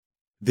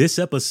This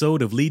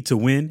episode of Lead to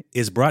Win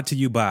is brought to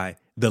you by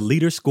the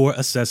Leader Score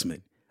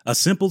Assessment, a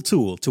simple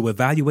tool to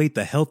evaluate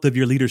the health of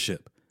your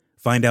leadership.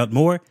 Find out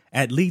more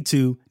at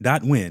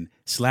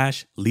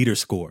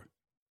lead2.win/leaderscore.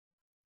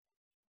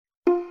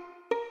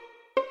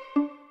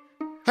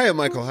 Hi, I'm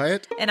Michael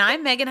Hyatt. And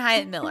I'm Megan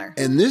Hyatt Miller.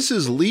 And this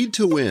is Lead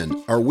to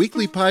Win, our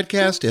weekly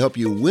podcast to help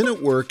you win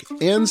at work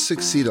and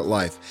succeed at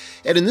life.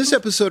 And in this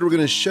episode, we're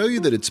going to show you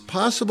that it's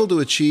possible to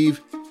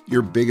achieve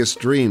your biggest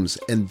dreams.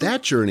 And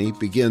that journey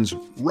begins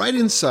right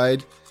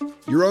inside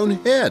your own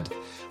head.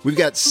 We've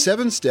got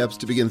 7 steps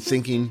to begin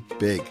thinking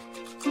big.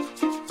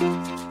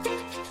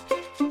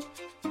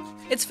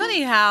 It's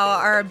funny how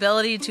our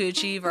ability to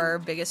achieve our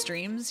biggest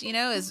dreams,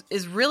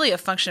 is really a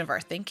function of our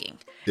thinking.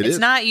 It's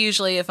not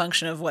usually a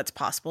function of what's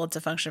possible. It's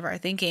a function of our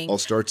thinking. All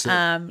starts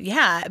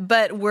there.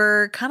 But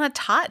we're kind of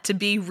taught to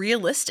be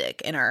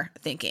realistic in our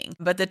thinking.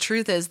 But the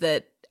truth is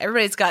that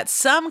everybody's got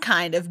some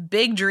kind of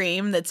big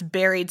dream that's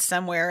buried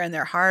somewhere in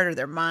their heart or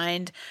their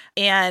mind.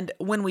 And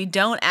when we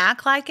don't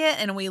act like it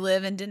and we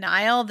live in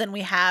denial, then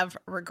we have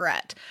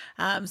regret.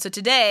 So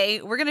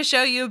today, we're going to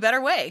show you a better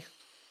way.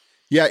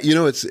 Yeah,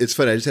 it's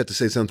funny. I just have to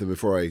say something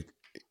before I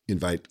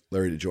invite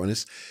Larry to join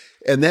us.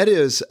 And that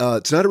is,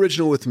 it's not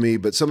original with me,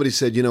 but somebody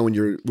said, when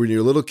you're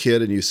a little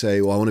kid and you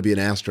say, well, I want to be an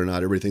astronaut,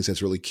 everybody thinks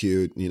that's really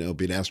cute, be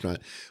an astronaut.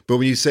 But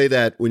when you say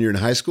that when you're in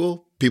high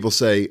school, people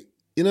say,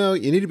 you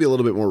need to be a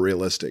little bit more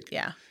realistic.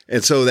 Yeah.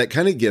 And so that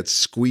kind of gets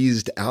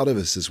squeezed out of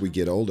us as we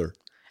get older.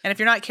 And if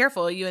you're not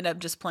careful, you end up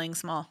just playing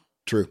small.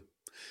 True.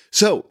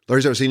 So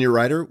Larry's our senior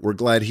writer. We're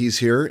glad he's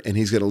here and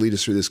he's going to lead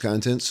us through this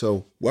content.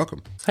 So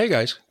welcome. Hey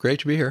guys, great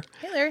to be here.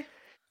 Hey Larry.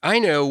 I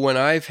know when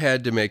I've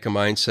had to make a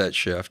mindset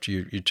shift,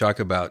 you talk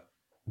about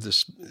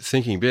this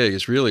thinking big,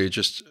 it's really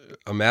just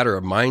a matter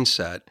of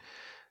mindset.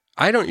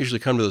 I don't usually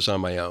come to this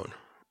on my own.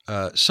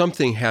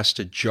 Something has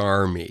to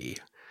jar me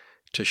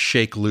to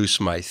shake loose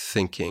my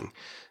thinking.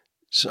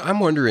 So I'm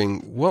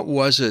wondering, what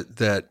was it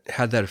that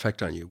had that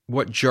effect on you?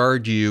 What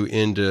jarred you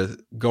into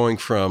going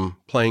from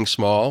playing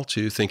small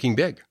to thinking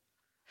big?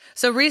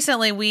 So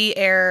recently we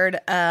aired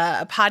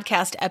a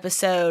podcast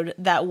episode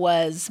that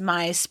was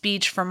my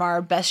speech from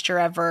our Best Year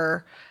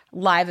Ever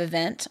live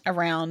event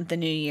around the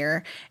new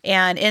year.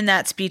 And in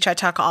that speech, I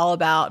talk all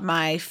about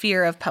my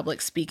fear of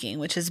public speaking,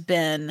 which has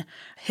been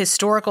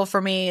historical for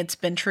me. It's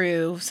been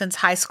true since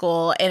high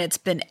school, and it's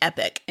been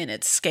epic in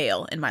its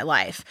scale in my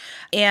life.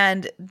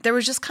 And there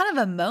was just kind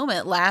of a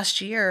moment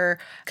last year,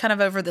 kind of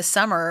over the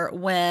summer,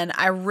 when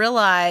I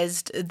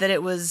realized that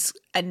it was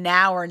a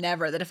now or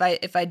never, that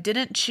if I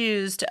didn't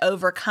choose to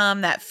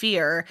overcome that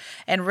fear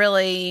and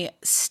really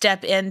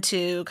step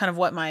into kind of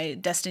what my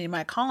destiny,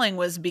 my calling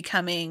was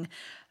becoming,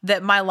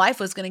 that my life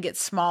was going to get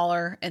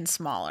smaller and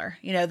smaller,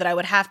 that I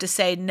would have to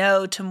say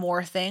no to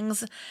more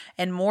things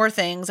and more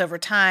things over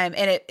time.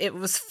 And it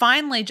was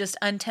finally just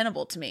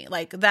untenable to me.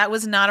 Like, that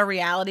was not a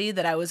reality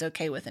that I was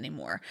okay with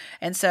anymore.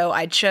 And so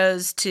I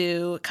chose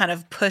to kind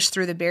of push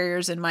through the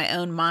barriers in my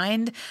own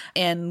mind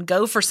and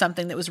go for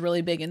something that was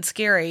really big and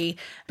scary,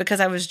 because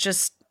I was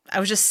just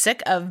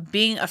sick of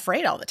being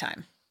afraid all the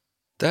time.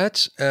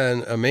 That's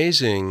an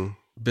amazing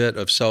bit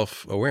of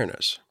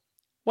self-awareness.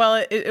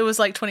 Well, it was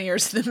like 20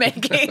 years in the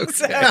making,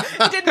 so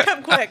it didn't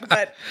come quick,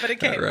 but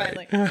it came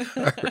finally.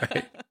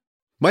 Right.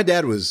 My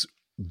dad was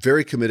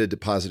very committed to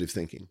positive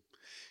thinking.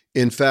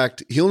 In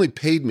fact, he only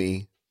paid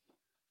me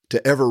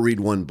to ever read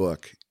one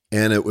book,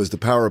 and it was The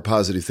Power of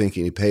Positive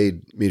Thinking. He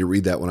paid me to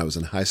read that when I was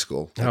in high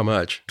school. How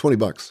much?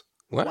 $20.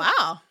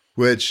 Wow.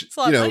 Which, it's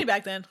a lot of money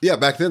back then. Yeah,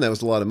 back then that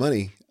was a lot of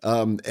money.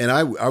 And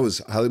I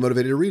was highly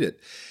motivated to read it.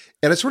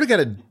 And I sort of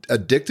got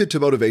addicted to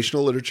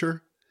motivational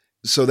literature.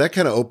 So that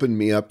kind of opened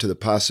me up to the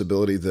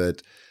possibility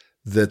that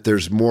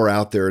there's more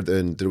out there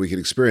than we could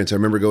experience. I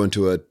remember going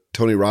to a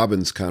Tony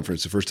Robbins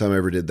conference. The first time I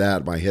ever did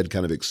that, my head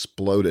kind of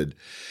exploded.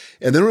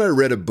 And then when I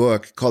read a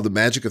book called The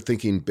Magic of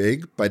Thinking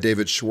Big by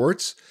David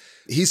Schwartz,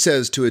 he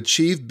says to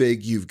achieve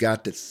big, you've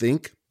got to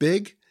think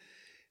big.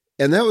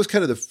 And that was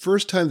kind of the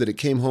first time that it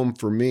came home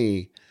for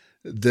me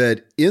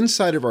that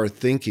inside of our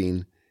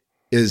thinking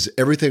is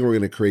everything we're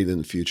going to create in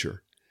the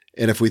future.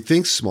 And if we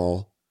think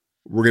small,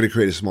 we're going to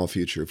create a small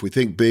future. If we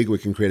think big, we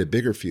can create a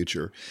bigger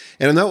future.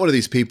 And I'm not one of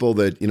these people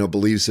that,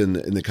 believes in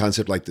the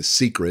concept like The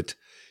Secret.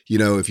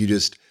 If you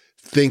just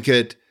think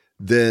it,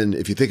 then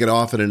if you think it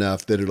often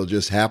enough, that it'll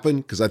just happen.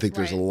 Because I think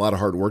there's a lot of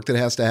hard work that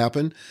has to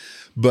happen.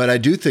 But I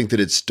do think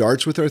that it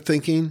starts with our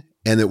thinking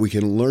and that we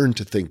can learn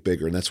to think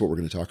bigger. And that's what we're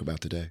going to talk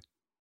about today.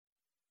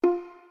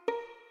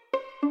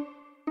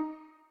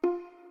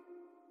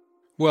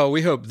 Well,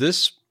 we hope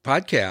this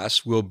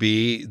podcast will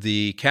be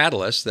the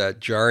catalyst,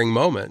 that jarring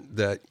moment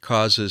that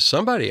causes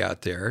somebody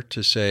out there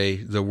to say,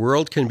 the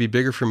world can be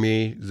bigger for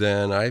me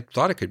than I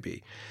thought it could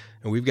be.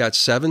 And we've got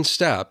 7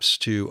 steps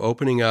to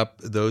opening up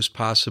those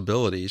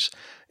possibilities.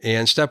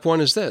 And step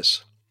 1 is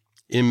this: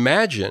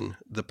 imagine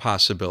the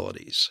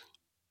possibilities.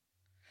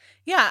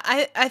 Yeah,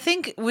 I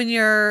think when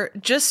you're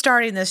just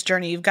starting this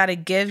journey, you've got to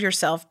give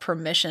yourself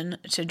permission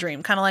to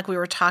dream. Kind of like we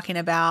were talking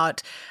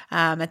about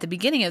at the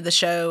beginning of the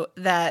show,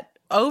 that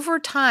over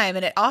time,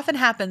 and it often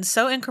happens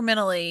so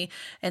incrementally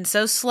and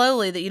so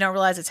slowly that you don't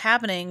realize it's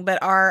happening,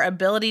 but our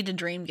ability to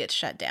dream gets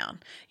shut down.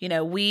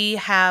 We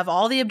have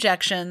all the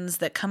objections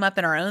that come up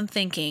in our own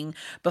thinking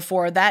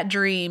before that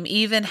dream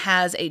even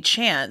has a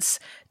chance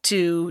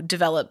to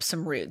develop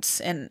some roots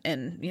and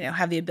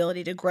have the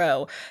ability to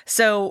grow.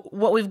 So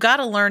what we've got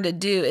to learn to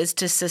do is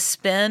to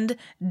suspend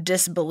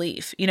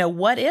disbelief.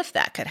 What if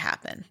that could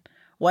happen?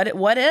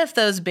 What if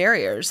those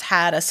barriers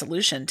had a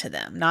solution to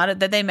them? Not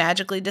that they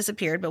magically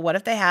disappeared, but what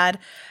if they had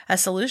a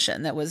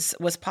solution that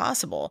was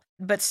possible?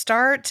 But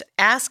start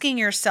asking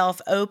yourself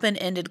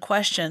open-ended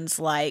questions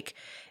like,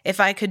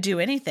 if I could do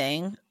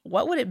anything,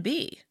 what would it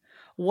be?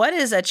 What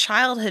is a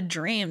childhood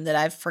dream that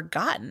I've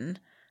forgotten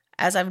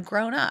as I've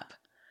grown up?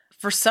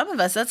 For some of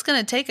us, that's going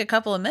to take a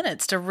couple of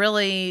minutes to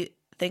really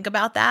think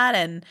about that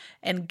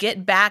and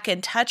get back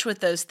in touch with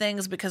those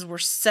things, because we're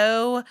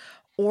so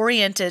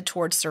oriented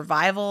towards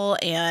survival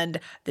and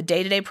the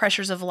day-to-day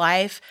pressures of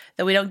life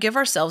that we don't give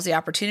ourselves the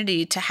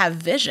opportunity to have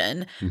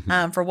vision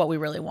for what we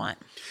really want.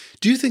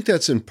 Do you think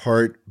that's in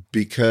part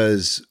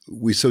because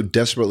we so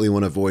desperately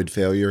want to avoid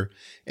failure?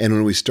 And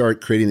when we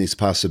start creating these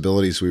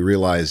possibilities, we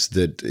realize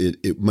that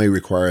it may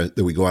require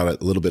that we go out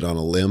a little bit on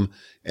a limb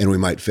and we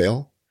might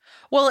fail?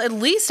 Well, at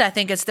least I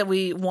think it's that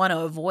we want to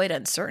avoid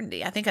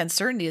uncertainty. I think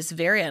uncertainty is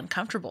very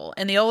uncomfortable.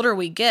 And the older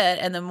we get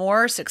and the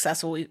more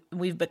successful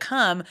we've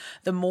become,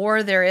 the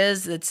more there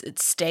is that's at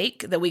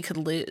stake that we could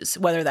lose,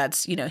 whether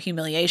that's,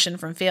 humiliation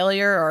from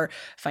failure or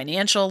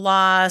financial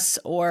loss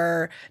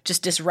or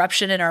just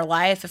disruption in our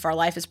life if our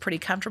life is pretty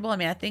comfortable. I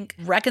mean, I think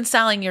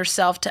reconciling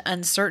yourself to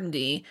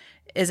uncertainty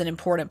is an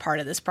important part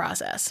of this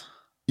process.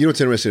 You know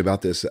what's interesting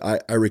about this?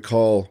 I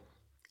recall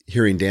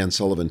hearing Dan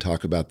Sullivan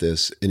talk about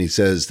this, and he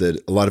says that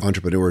a lot of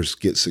entrepreneurs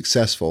get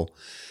successful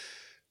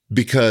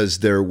because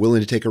they're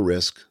willing to take a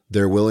risk.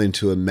 They're willing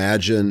to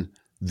imagine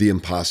the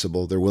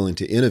impossible. They're willing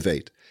to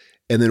innovate.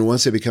 And then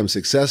once they become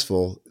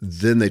successful,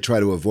 then they try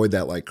to avoid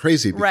that like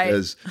crazy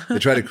because they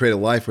try to create a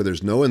life where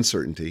there's no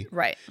uncertainty,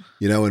 right?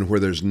 And where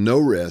there's no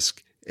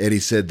risk. And he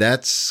said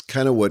that's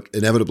kind of what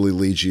inevitably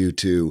leads you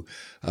to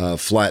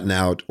flatten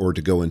out or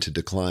to go into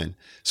decline.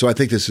 So I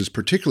think this is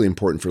particularly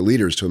important for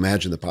leaders to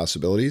imagine the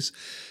possibilities,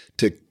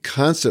 to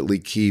constantly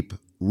keep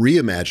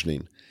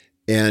reimagining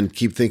and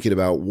keep thinking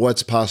about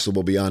what's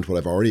possible beyond what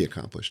I've already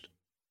accomplished.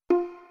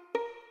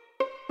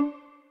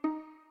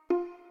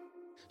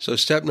 So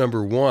step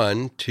number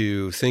 1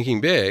 to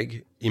thinking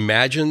big,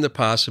 imagine the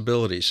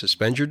possibilities,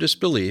 suspend your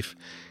disbelief,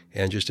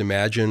 and just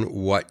imagine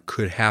what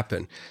could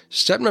happen.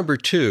 Step number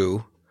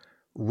 2,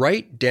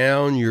 write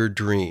down your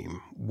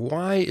dream.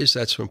 Why is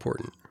that so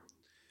important?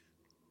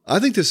 I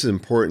think this is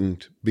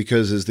important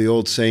because, as the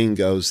old saying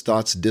goes,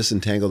 thoughts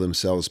disentangle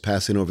themselves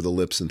passing over the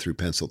lips and through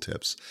pencil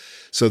tips.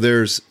 So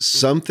there's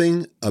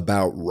something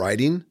about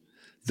writing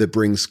that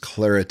brings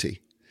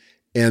clarity.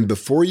 And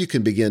before you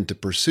can begin to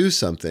pursue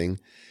something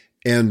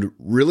and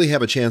really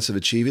have a chance of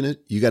achieving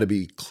it, you got to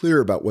be clear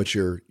about what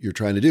you're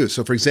trying to do.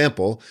 So, for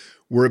example,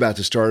 we're about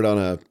to start on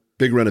a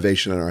big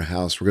renovation on our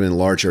house. We're going to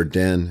enlarge our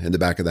den in the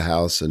back of the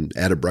house and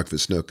add a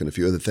breakfast nook and a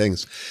few other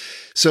things.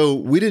 So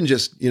we didn't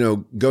just,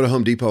 go to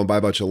Home Depot and buy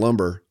a bunch of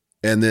lumber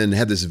and then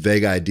have this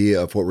vague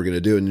idea of what we're going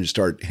to do and just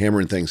start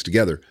hammering things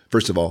together.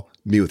 First of all,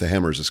 me with a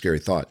hammer is a scary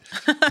thought.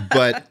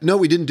 But no,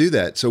 we didn't do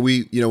that. So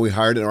we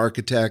hired an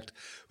architect.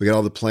 We got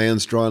all the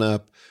plans drawn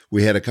up.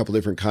 We had a couple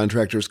different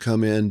contractors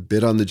come in,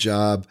 bid on the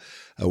job.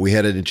 We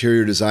had an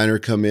interior designer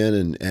come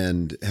in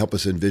and help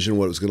us envision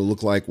what it was going to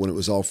look like when it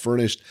was all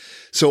furnished.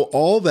 So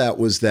all that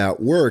was that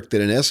work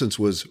that in essence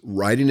was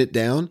writing it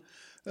down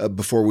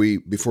before we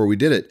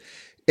did it.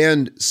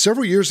 And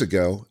several years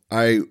ago,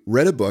 I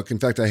read a book. In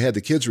fact, I had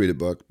the kids read a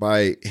book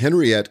by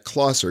Henriette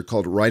Klosser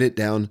called Write It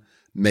Down,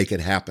 Make It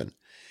Happen.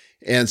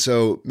 And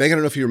so, Megan, I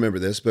don't know if you remember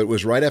this, but it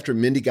was right after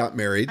Mindy got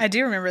married. I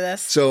do remember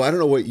this. So I don't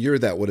know what year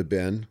that would have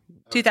been.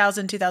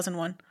 2000,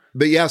 2001.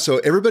 But yeah, so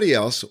everybody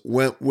else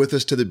went with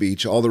us to the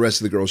beach. All the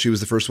rest of the girls, she was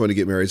the first one to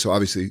get married. So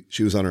obviously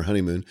she was on her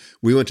honeymoon.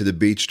 We went to the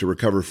beach to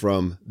recover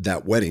from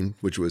that wedding,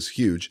 which was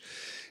huge.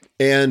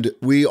 And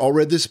we all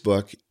read this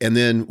book. And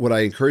then what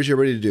I encourage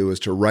everybody to do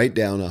is to write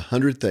down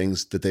 100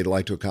 things that they'd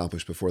like to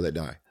accomplish before they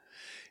die.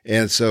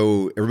 And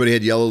so everybody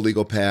had yellow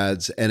legal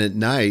pads. And at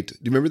night, do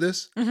you remember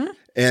this? Mm-hmm.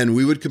 And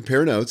we would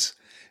compare notes.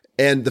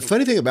 And the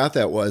funny thing about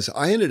that was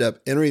I ended up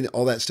entering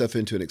all that stuff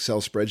into an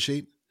Excel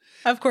spreadsheet.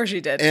 Of course you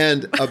did.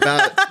 And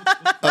about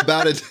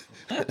it,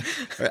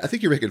 I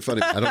think you're making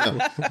fun of me. I don't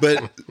know.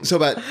 But so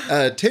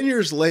about 10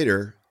 years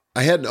later,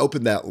 I hadn't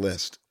opened that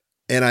list.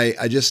 And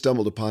I just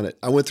stumbled upon it.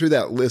 I went through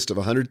that list of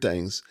 100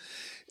 things,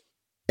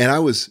 and I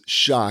was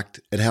shocked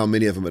at how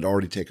many of them had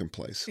already taken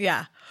place.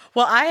 Yeah.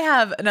 Well, I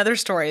have another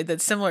story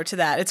that's similar to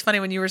that. It's funny,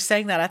 when you were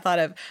saying that, I thought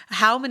of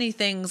how many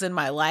things in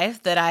my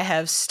life that I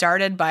have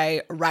started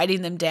by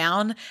writing them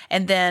down,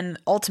 and then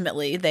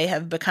ultimately they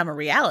have become a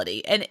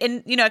reality. And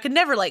I could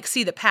never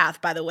see the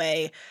path, by the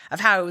way, of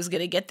how I was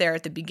going to get there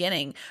at the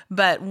beginning.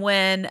 But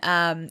when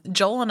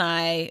Joel and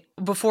I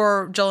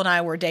before Joel and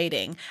I were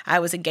dating, I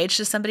was engaged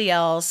to somebody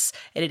else.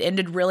 It had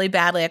ended really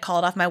badly. I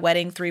called off my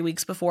wedding 3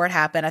 weeks before it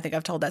happened. I think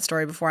I've told that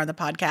story before on the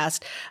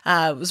podcast.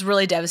 It was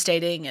really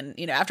devastating. And,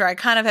 after I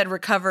kind of had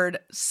recovered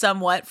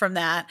somewhat from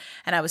that,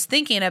 and I was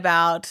thinking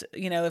about,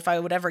 if I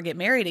would ever get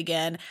married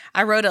again,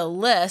 I wrote a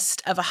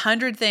list of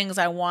 100 things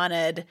I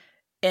wanted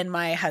in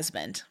my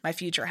husband, my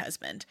future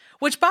husband,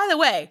 which, by the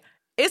way,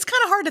 it's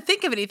kind of hard to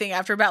think of anything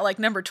after about like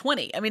number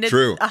 20. I mean,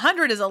 True.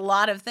 100 is a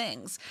lot of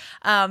things.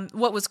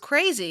 What was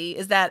crazy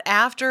is that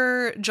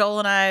after Joel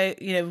and I,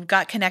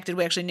 got connected,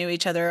 we actually knew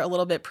each other a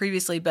little bit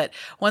previously, but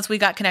once we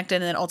got connected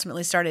and then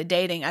ultimately started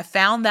dating, I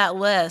found that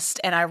list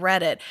and I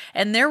read it.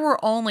 And there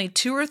were only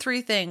 2 or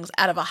 3 things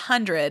out of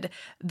 100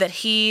 that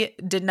he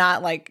did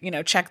not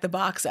check the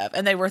box of.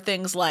 And they were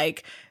things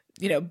like,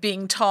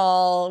 being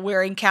tall,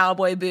 wearing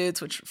cowboy boots,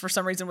 which for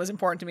some reason was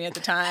important to me at the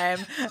time.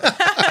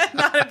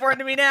 Not important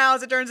to me now,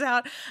 as it turns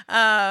out.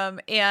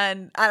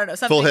 And I don't know,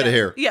 something. Full head of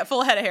hair. Yeah,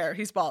 full head of hair.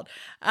 He's bald.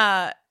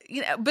 But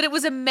it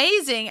was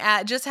amazing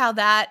at just how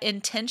that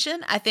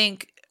intention, I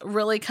think,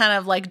 really kind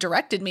of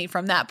directed me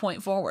from that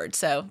point forward.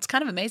 So it's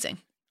kind of amazing.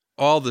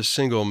 All the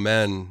single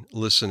men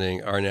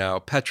listening are now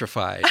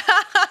petrified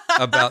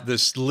about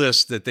this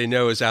list that they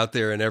know is out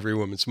there in every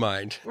woman's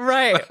mind.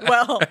 Right.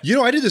 Well,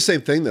 I did the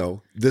same thing,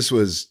 though. This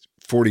was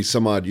 40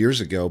 some odd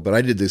years ago, but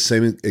I did the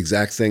same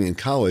exact thing in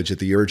college at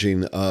the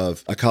urging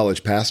of a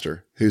college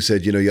pastor who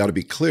said, you ought to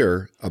be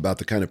clear about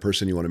the kind of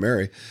person you want to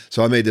marry.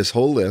 So I made this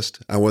whole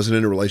list. I wasn't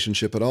in a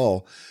relationship at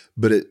all,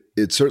 but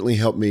it certainly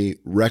helped me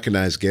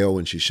recognize Gail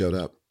when she showed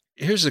up.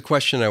 Here's the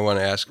question I want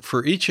to ask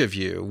for each of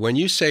you. When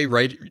you say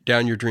write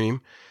down your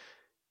dream,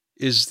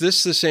 is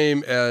this the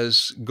same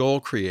as goal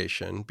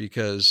creation?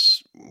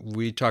 Because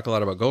we talk a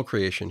lot about goal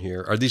creation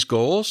here. Are these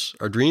goals?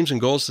 Are dreams and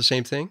goals the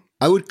same thing?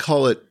 I would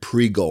call it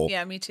pre-goal.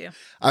 yeah, me too.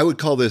 I would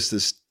call this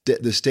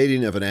the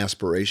stating of an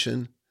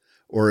aspiration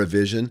or a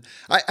vision.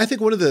 I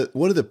think one of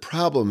the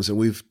problems, and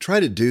we've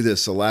tried to do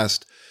this the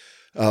last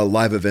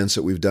live events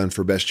that we've done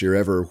for Best Year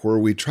Ever, where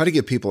we try to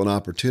give people an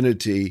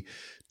opportunity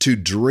to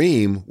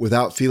dream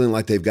without feeling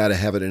like they've got to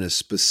have it in a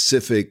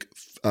specific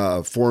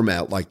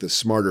format, like the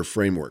SMARTER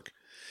framework.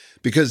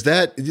 Because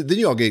then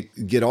you all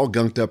get all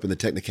gunked up in the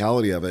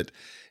technicality of it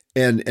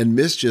and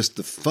miss just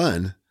the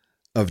fun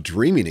of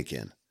dreaming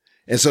again.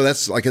 And so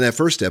that's like in that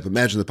first step,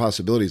 imagine the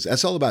possibilities.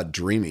 That's all about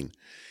dreaming.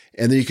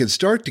 And then you can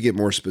start to get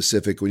more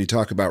specific when you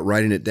talk about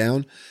writing it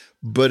down.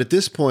 But at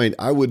this point,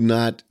 I would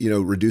not,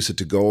 reduce it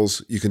to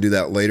goals. You can do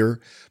that later.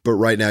 But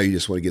right now, you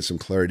just want to get some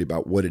clarity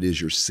about what it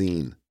is you're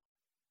seeing.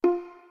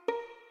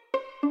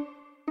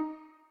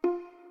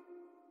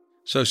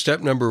 So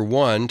step number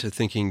 1 to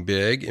thinking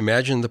big,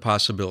 imagine the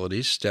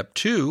possibilities. Step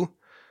 2,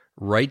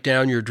 write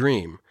down your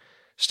dream.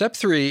 Step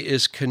 3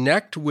 is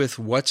connect with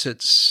what's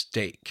at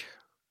stake.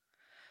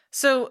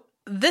 So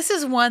this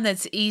is one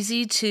that's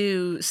easy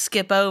to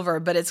skip over,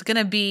 but it's going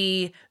to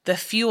be the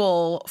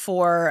fuel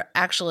for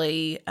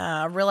actually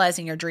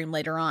realizing your dream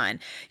later on.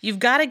 You've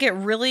got to get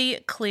really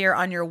clear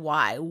on your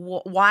why.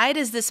 Why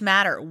does this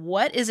matter?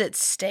 What is at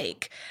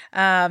stake?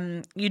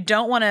 You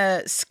don't want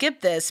to skip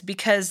this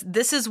because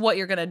this is what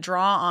you're going to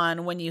draw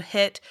on when you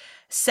hit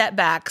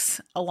setbacks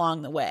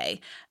along the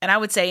way. And I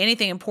would say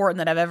anything important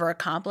that I've ever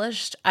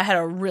accomplished, I had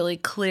a really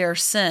clear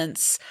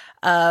sense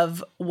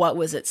of what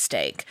was at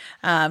stake.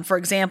 For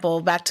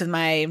example, back to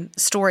my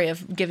story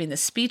of giving the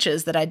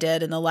speeches that I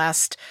did in the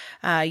last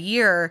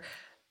year,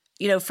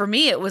 for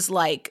me, it was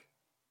like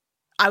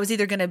I was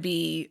either going to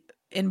be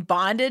in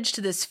bondage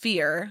to this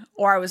fear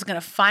or I was going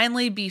to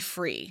finally be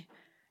free.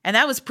 And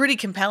that was pretty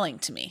compelling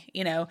to me,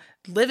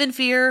 live in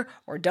fear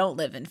or don't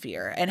live in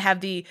fear and have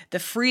the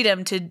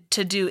freedom to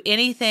do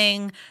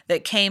anything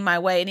that came my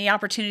way, any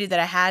opportunity that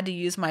I had to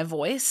use my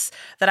voice,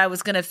 that I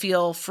was going to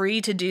feel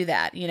free to do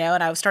that,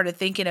 and I started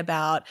thinking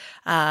about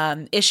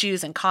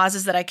issues and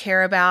causes that I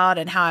care about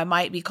and how I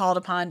might be called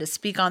upon to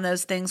speak on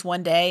those things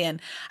one day. And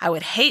I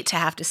would hate to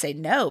have to say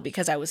no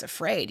because I was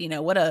afraid,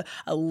 what a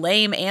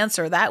lame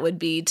answer that would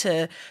be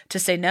to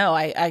say, no,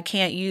 I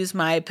can't use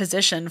my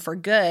position for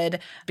good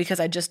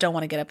because I just don't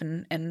want to get up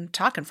and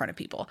talk in front of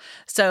people.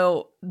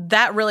 So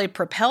that really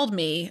propelled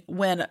me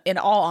when, in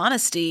all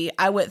honesty,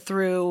 I went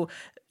through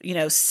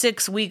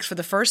 6 weeks for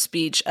the first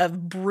speech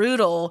of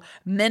brutal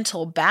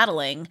mental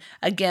battling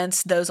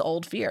against those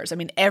old fears. I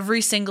mean, every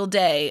single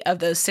day of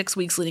those 6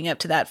 weeks leading up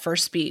to that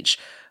first speech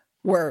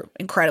were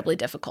incredibly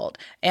difficult.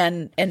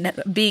 And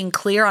being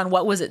clear on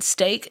what was at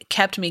stake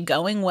kept me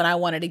going when I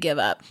wanted to give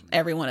up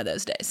every one of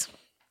those days.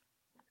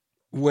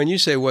 When you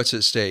say what's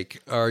at stake,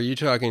 are you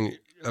talking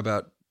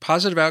about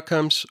positive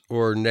outcomes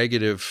or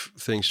negative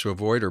things to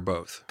avoid, or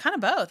both? Kind of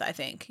both, I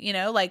think.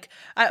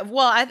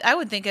 I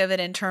would think of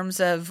it in terms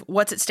of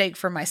what's at stake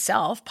for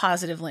myself,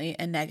 positively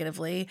and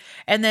negatively,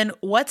 and then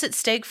what's at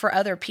stake for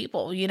other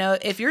people.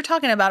 If you're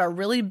talking about a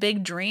really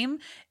big dream,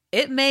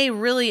 it may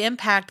really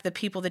impact the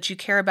people that you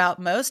care about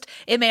most.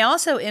 It may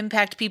also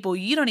impact people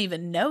you don't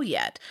even know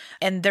yet.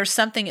 And there's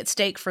something at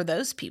stake for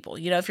those people.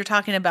 If you're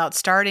talking about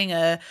starting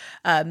a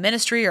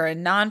ministry or a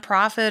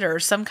nonprofit or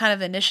some kind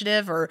of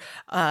initiative or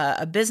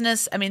a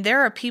business, I mean,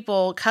 there are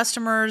people,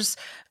 customers,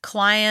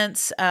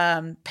 clients,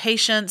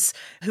 patients,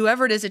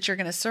 whoever it is that you're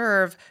going to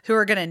serve, who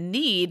are going to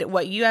need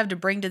what you have to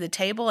bring to the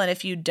table. And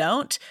if you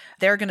don't,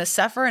 they're going to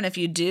suffer. And if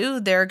you do,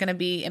 they're going to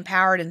be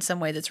empowered in some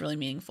way that's really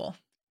meaningful.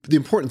 The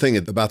important thing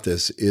about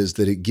this is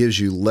that it gives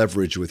you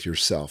leverage with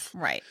yourself.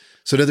 Right.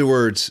 So in other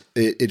words,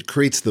 it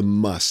creates the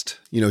must.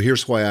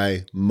 Here's why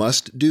I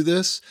must do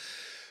this,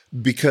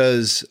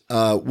 because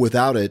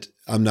without it,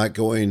 I'm not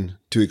going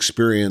to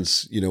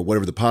experience,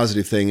 whatever the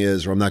positive thing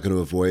is, or I'm not going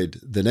to avoid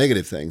the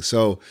negative thing.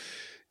 So,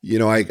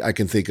 I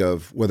can think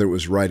of whether it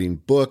was writing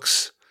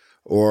books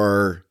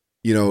or,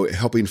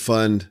 helping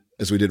fund,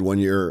 as we did one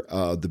year,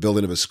 the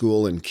building of a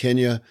school in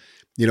Kenya.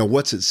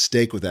 What's at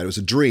stake with that? It was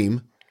a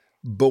dream.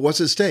 But what's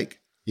at stake?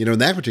 In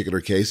that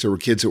particular case, there were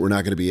kids that were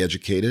not going to be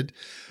educated.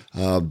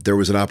 There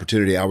was an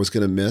opportunity I was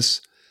going to miss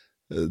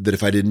that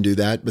if I didn't do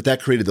that. But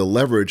that created the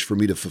leverage for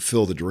me to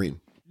fulfill the dream.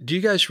 Do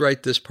you guys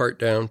write this part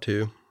down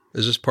too?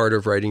 Is this part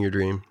of writing your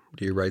dream?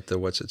 Do you write the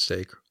what's at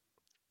stake?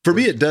 For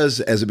me, it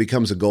does as it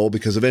becomes a goal,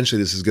 because eventually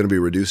this is going to be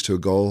reduced to a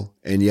goal.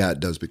 And yeah, it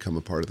does become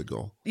a part of the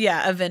goal.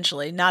 Yeah,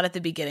 eventually. Not at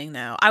the beginning,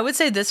 though. I would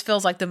say this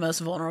feels like the most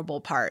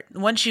vulnerable part.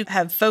 Once you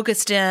have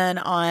focused in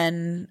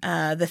on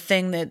the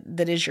thing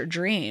that is your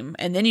dream,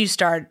 and then you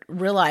start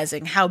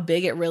realizing how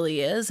big it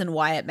really is and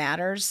why it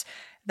matters,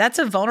 that's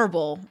a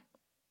vulnerable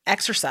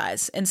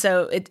exercise. And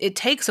so it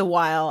takes a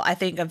while, I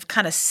think, of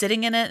kind of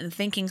sitting in it and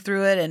thinking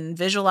through it and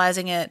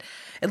visualizing it,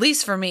 at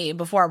least for me,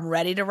 before I'm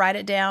ready to write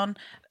it down.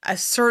 I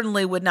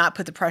certainly would not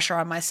put the pressure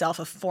on myself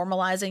of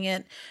formalizing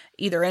it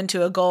either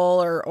into a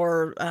goal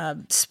or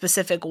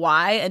specific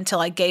why until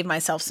I gave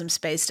myself some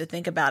space to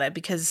think about it,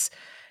 because,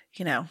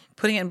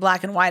 putting it in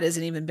black and white is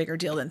an even bigger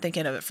deal than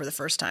thinking of it for the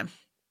first time.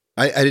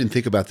 I didn't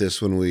think about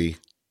this when we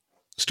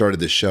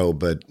started this show,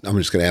 but I'm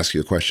just going to ask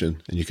you a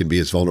question, and you can be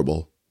as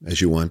vulnerable as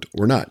you want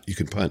or not. You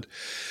can punt.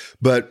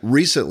 But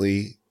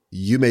recently,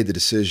 you made the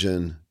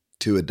decision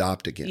to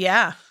adopt again.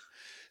 Yeah.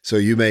 So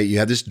you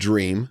had this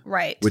dream,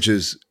 right, which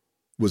was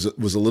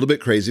a little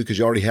bit crazy because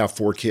you already have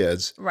 4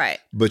 kids. Right.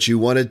 But you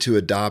wanted to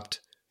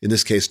adopt, in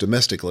this case,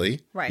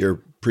 domestically. Right.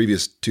 Your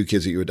previous 2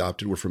 kids that you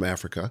adopted were from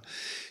Africa.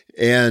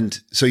 And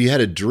so you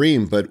had a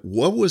dream, but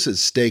what was at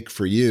stake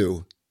for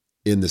you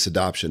in this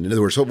adoption? In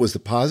other words, what was the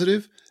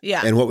positive?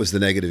 Yeah. And what was the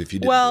negative if you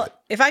didn't do it?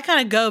 If I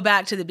kind of go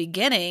back to the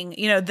beginning,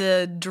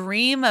 the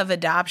dream of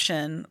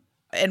adoption,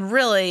 and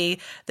really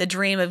the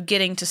dream of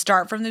getting to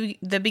start from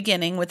the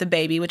beginning with a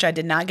baby, which I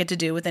did not get to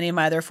do with any of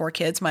my other 4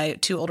 kids. My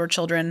 2 older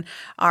children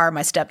are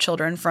my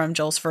stepchildren from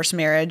Joel's first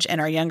marriage,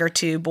 and our younger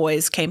 2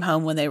 boys came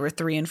home when they were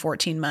 3 and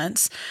 14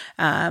 months.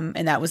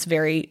 And that was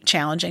very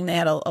challenging. They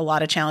had a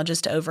lot of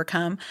challenges to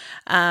overcome.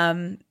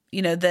 That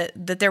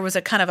there was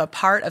a kind of a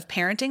part of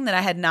parenting that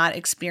I had not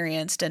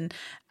experienced and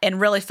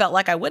really felt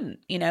like I wouldn't.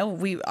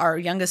 Our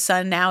youngest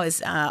son now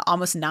is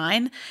almost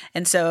 9.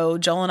 And so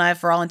Joel and I,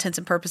 for all intents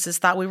and purposes,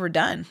 thought we were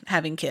done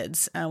having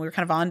kids. We were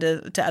kind of on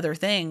to other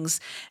things.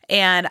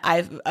 And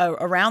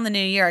around the new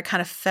year, I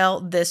kind of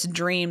felt this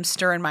dream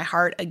stir in my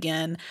heart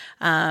again,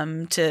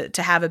 to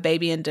have a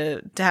baby and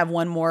to have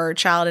one more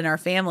child in our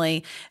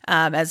family,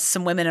 as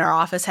some women in our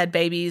office had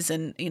babies,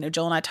 and,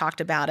 Joel and I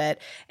talked about it.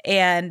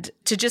 And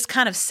to just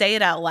kind of say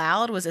it out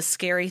loud was a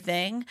scary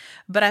thing.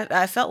 But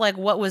I felt like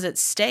what was at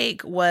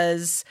stake was,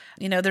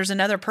 there's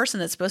another person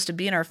that's supposed to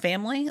be in our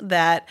family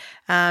that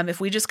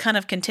if we just kind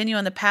of continue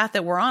on the path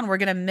that we're on, we're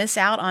going to miss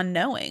out on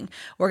knowing.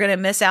 We're going to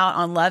miss out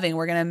on loving.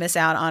 We're going to miss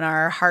out on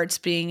our hearts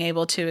being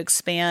able to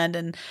expand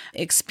and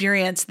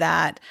experience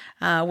that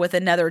with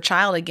another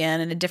child again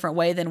in a different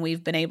way than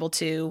we've been able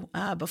to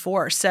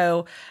before.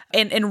 So,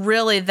 and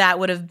really that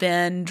would have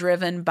been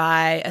driven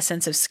by a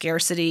sense of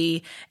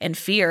scarcity and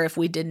fear if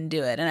we didn't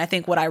do it. And I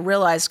think what I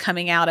realized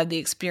coming out of the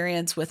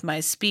experience with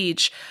my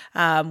speech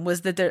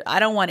was that I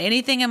don't want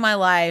anything in my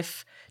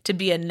life to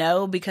be a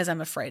no because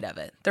I'm afraid of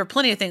it. There are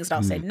plenty of things that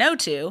I'll say no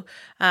to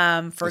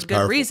for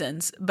good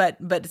reasons, but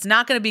it's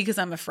not going to be because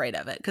I'm afraid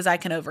of it, because I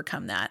can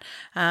overcome that.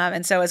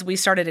 And so as we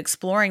started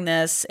exploring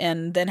this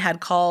and then had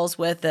calls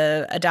with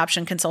the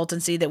adoption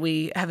consultancy that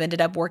we have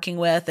ended up working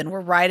with, and we're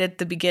right at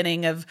the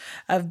beginning of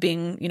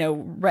being,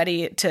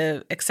 ready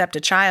to accept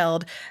a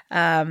child,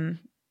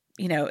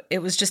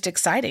 it was just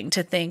exciting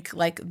to think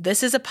like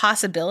this is a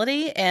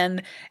possibility,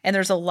 and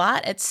there's a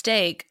lot at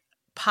stake,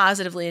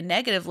 positively and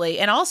negatively.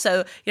 And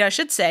also, I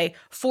should say,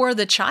 for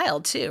the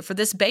child too, for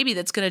this baby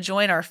that's going to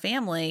join our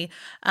family.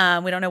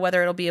 We don't know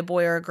whether it'll be a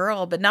boy or a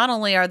girl, but not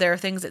only are there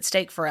things at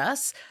stake for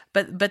us,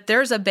 but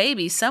there's a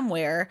baby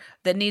somewhere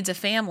that needs a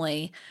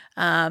family.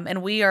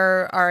 And we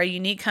are a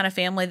unique kind of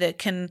family that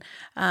can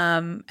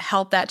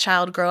help that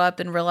child grow up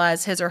and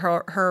realize his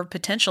or her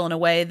potential in a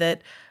way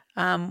that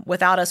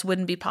without us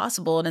wouldn't be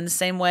possible. And in the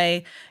same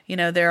way,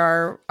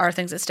 there are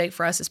things at stake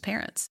for us as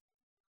parents.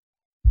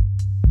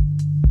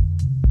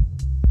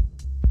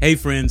 Hey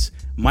friends,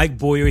 Mike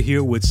Boyer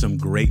here with some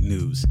great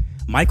news.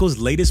 Michael's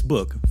latest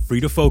book,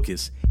 Free to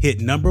Focus, hit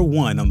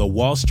 #1 on the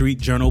Wall Street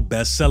Journal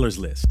bestsellers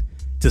list.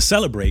 To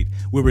celebrate,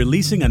 we're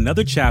releasing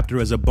another chapter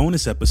as a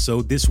bonus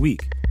episode this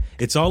week.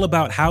 It's all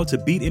about how to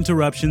beat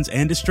interruptions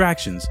and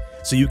distractions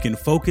so you can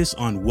focus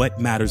on what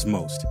matters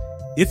most.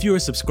 If you're a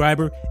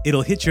subscriber,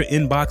 it'll hit your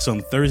inbox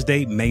on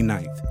Thursday, May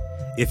 9th.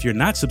 If you're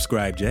not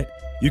subscribed yet,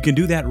 you can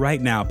do that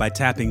right now by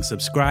tapping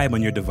subscribe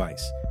on your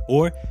device.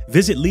 Or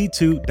visit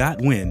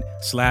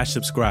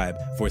lead2.win/subscribe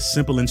for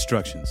simple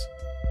instructions.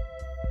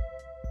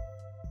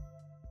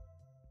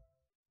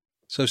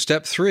 So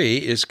step 3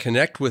 is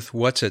connect with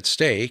what's at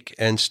stake.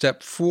 And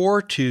step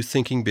 4 to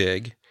thinking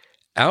big,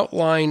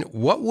 outline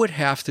what would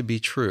have to be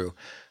true.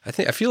 I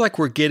feel like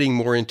we're getting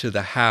more into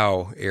the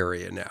how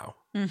area now.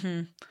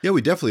 Mm-hmm. Yeah,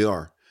 we definitely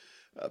are.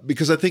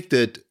 Because I think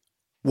that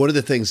one of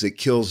the things that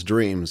kills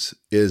dreams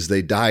is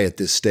they die at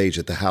this stage,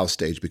 at the how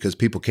stage, because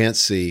people can't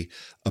see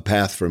a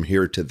path from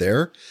here to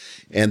there.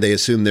 And they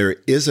assume there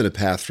isn't a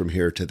path from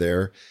here to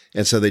there.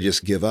 And so they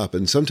just give up.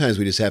 And sometimes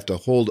we just have to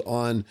hold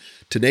on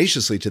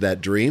tenaciously to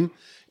that dream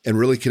and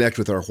really connect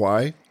with our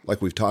why,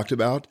 like we've talked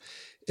about.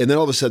 And then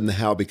all of a sudden the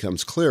how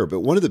becomes clear.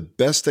 But one of the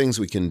best things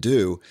we can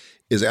do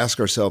is ask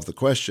ourselves the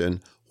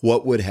question,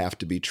 what would have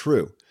to be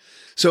true?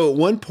 So at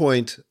one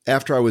point,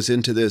 after I was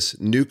into this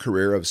new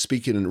career of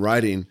speaking and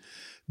writing,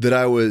 that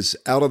I was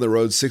out on the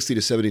road 60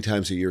 to 70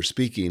 times a year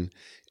speaking.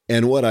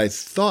 And what I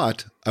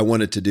thought I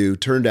wanted to do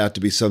turned out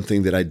to be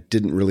something that I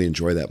didn't really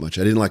enjoy that much.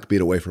 I didn't like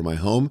being away from my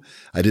home.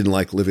 I didn't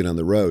like living on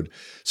the road.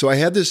 So I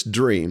had this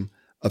dream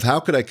of how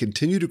could I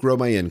continue to grow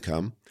my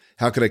income?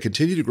 How could I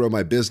continue to grow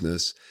my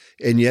business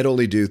and yet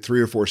only do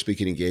 3 or 4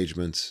 speaking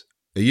engagements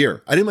a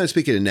year? I didn't mind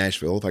speaking in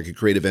Nashville. If I could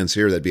create events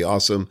here, that'd be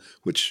awesome,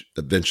 which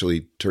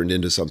eventually turned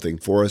into something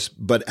for us.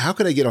 But how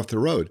could I get off the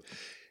road?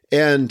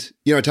 And,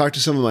 I talked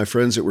to some of my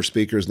friends that were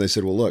speakers and they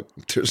said, well, look,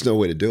 there's no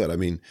way to do it. I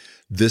mean,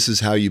 this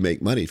is how you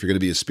make money. If you're going to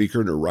be a speaker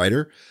and a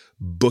writer,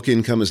 book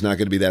income is not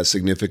going to be that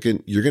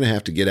significant. You're going to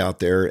have to get out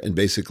there and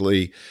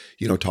basically,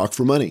 talk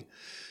for money.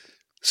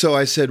 So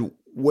I said,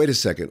 wait a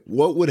second,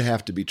 what would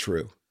have to be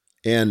true?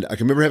 And I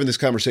can remember having this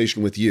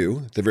conversation with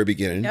you at the very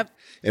beginning. Yep.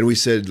 And we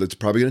said, it's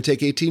probably going to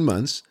take 18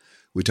 months.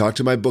 We talked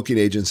to my booking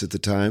agents at the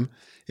time.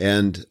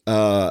 And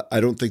I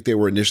don't think they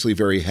were initially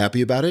very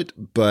happy about it,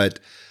 but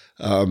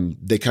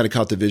they kind of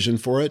caught the vision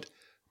for it,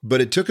 but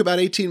it took about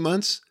 18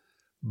 months.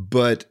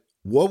 But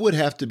what would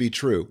have to be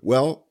true?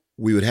 Well,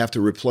 we would have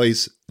to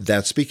replace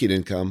that speaking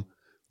income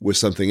with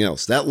something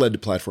else. That led to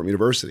Platform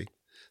University.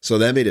 So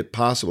that made it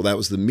possible. That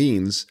was the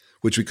means,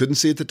 which we couldn't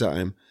see at the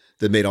time,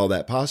 that made all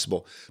that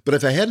possible. But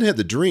if I hadn't had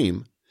the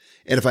dream,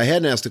 and if I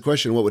hadn't asked the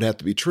question, what would have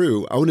to be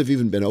true, I wouldn't have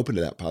even been open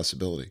to that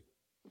possibility.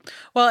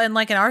 Well, and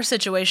like in our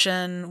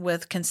situation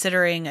with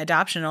considering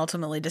adoption and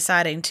ultimately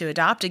deciding to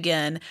adopt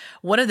again,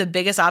 one of the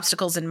biggest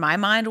obstacles in my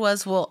mind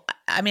was,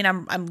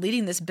 I'm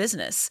leading this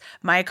business.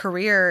 My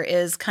career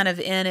is kind of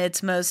in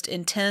its most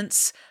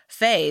intense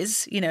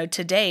phase,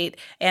 to date.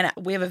 And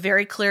we have a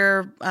very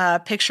clear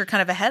picture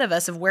kind of ahead of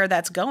us of where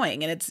that's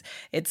going. And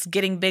it's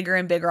getting bigger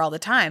and bigger all the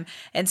time.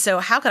 And so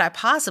how could I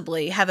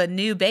possibly have a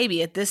new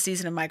baby at this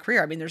season of my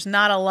career? I mean, there's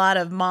not a lot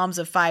of moms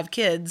of 5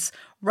 kids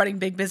running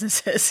big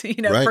businesses,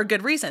 right, for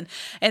good reason.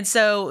 And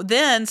so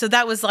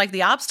that was like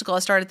the obstacle. I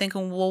started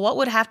thinking, well, what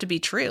would have to be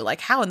true?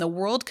 Like, how in the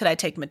world could I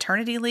take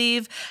maternity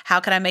leave? How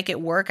could I make it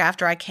work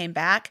after I came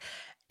back?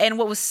 And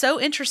what was so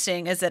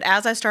interesting is that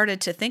as I started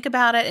to think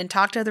about it and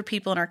talk to other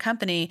people in our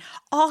company,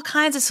 all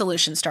kinds of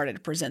solutions started to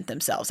present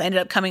themselves. I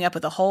ended up coming up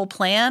with a whole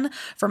plan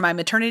for my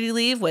maternity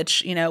leave,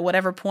 which,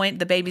 whatever point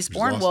the baby's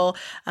born, awesome.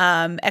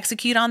 We'll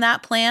execute on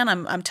that plan.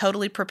 I'm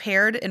totally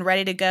prepared and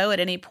ready to go at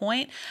any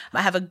point.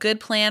 I have a good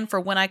plan for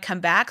when I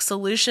come back,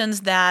 solutions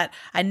that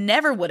I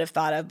never would have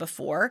thought of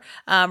before,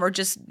 or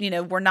just,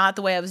 were not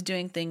the way I was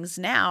doing things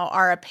now,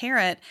 are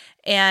apparent.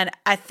 And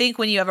I think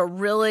when you have a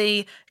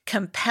really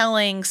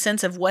compelling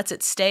sense of what's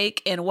at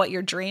stake and what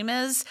your dream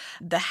is,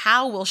 the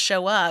how will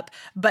show up,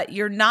 but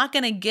you're not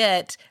going to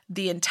get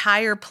the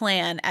entire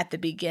plan at the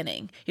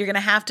beginning. You're going to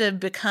have to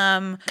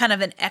become kind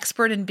of an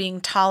expert in being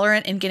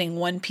tolerant and getting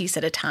one piece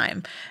at a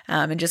time,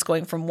 and just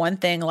going from one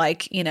thing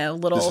like,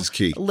 little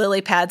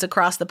lily pads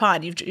across the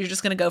pond. You're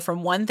just going to go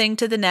from one thing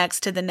to the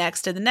next, to the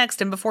next, to the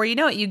next. And before you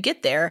know it, you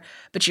get there,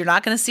 but you're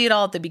not going to see it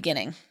all at the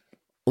beginning.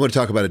 I want to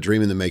talk about a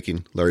dream in the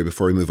making, Larry,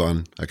 before we move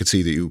on. I could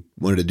see that you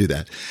wanted to do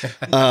that.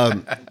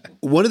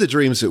 One of the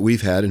dreams that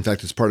we've had, in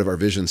fact, it's part of our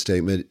vision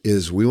statement,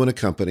 is we want a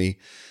company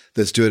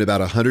that's doing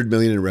about $100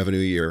 million in revenue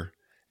a year.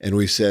 And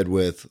we said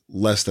with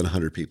less than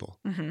 100 people.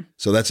 Mm-hmm.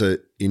 So that's an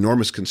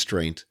enormous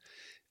constraint.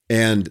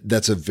 And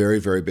that's a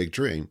very, very big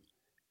dream.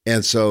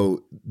 And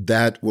so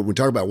that, when we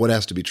talk about what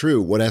has to be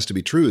true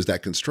is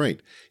that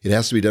constraint. It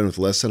has to be done with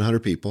less than 100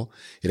 people.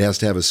 It has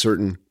to have a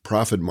certain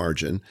profit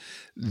margin.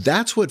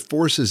 That's what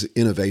forces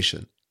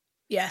innovation.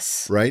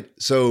 Yes. Right?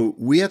 So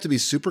we have to be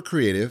super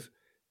creative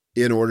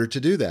in order to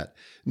do that.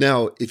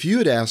 Now, if you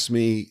had asked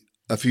me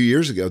a few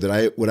years ago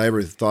would I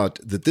ever thought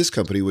that this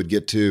company would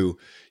get to,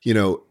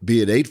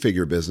 be an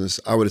 8-figure business,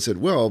 I would have said,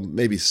 well,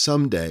 maybe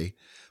someday.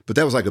 but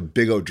that was like a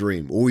big old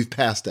dream. Well, we've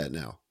passed that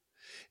now.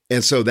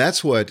 And so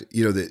that's what,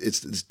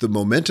 it's the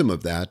momentum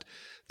of that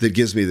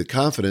gives me the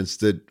confidence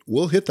that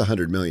we'll hit the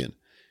 100 million,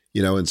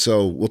 and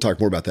so we'll talk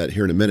more about that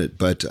here in a minute.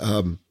 But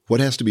what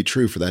has to be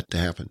true for that to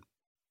happen?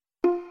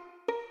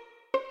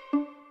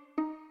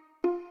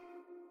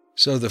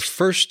 So the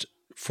first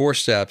 4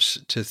 steps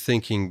to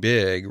thinking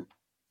big: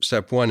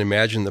 step 1,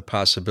 imagine the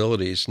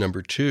possibilities.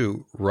 Number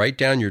 2, write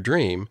down your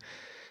dream.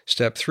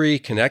 Step 3,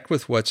 connect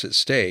with what's at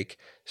stake.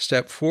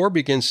 Step 4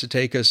 begins to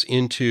take us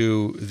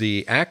into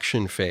the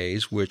action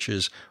phase, which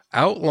is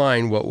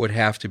outline what would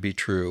have to be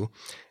true.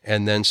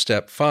 And then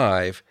step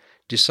 5,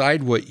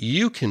 decide what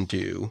you can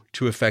do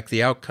to affect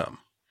the outcome.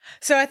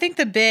 So I think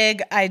the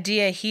big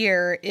idea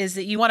here is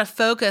that you want to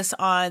focus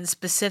on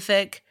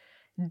specific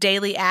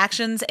daily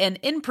actions, and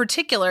in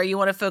particular, you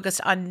want to focus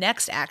on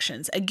next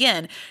actions.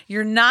 Again,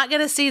 you're not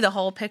going to see the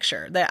whole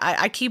picture.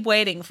 I keep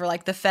waiting for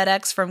like the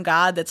FedEx from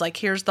God that's like,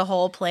 here's the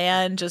whole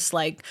plan, just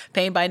like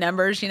paint by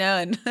numbers,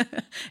 and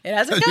it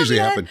hasn't come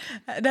yet.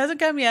 It hasn't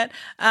come yet.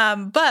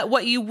 But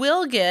what you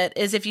will get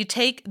is if you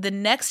take the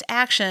next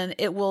action,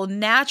 it will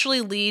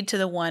naturally lead to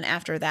the one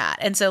after that.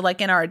 And so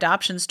like in our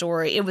adoption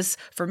story, it was,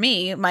 for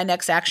me, my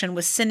next action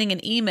was sending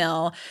an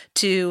email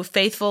to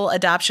Faithful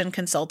Adoption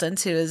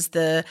Consultants, who is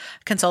the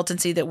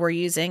consultancy that we're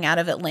using out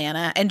of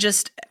Atlanta, and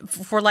just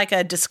for like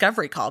a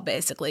discovery call,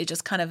 basically,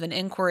 just kind of an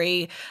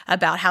inquiry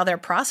about how their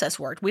process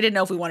worked. We didn't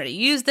know if we wanted to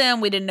use them.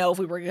 We didn't know if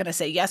we were going to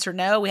say yes or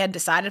no. We hadn't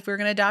decided if we were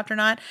going to adopt or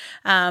not.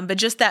 But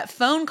just that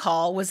phone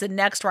call was the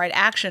next right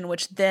action,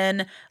 which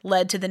then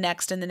led to the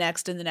next and the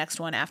next and the next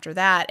one after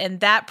that. And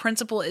that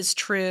principle is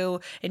true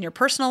in your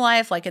personal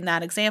life, like in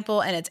that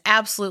example, and it's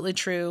absolutely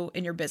true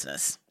in your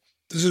business.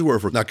 This is where,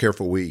 if we're not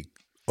careful, we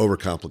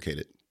overcomplicate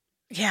it.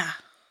 Yeah.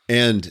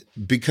 And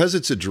because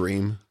it's a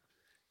dream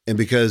and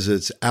because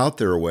it's out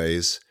there a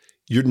ways,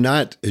 you're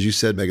not, as you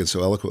said, Megan,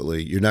 so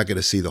eloquently, you're not going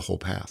to see the whole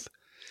path.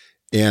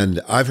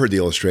 And I've heard the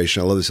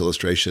illustration. I love this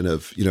illustration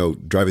of,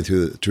 driving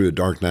through a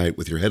dark night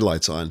with your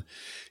headlights on.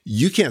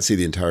 You can't see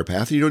the entire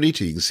path, and you don't need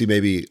to. You can see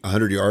maybe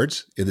 100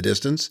 yards in the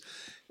distance,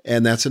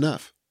 and that's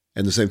enough.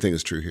 And the same thing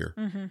is true here.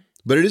 Mm-hmm.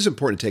 But it is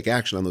important to take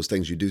action on those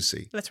things you do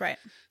see. That's right.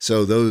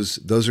 So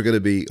those are going to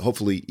be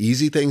hopefully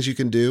easy things you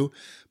can do,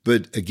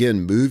 but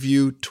again, move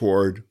you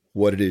toward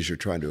what it is you're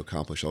trying to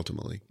accomplish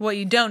ultimately. What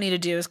you don't need to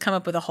do is come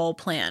up with a whole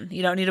plan.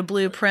 You don't need a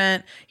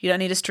blueprint. You don't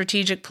need a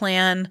strategic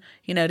plan,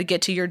 to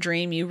get to your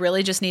dream. You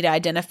really just need to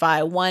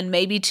identify 1,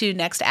 maybe 2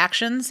 next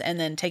actions and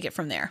then take it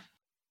from there.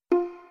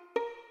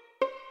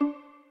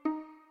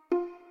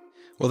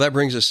 Well, that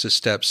brings us to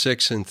step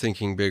 6 in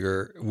thinking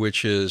bigger,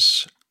 which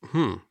is,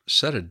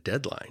 set a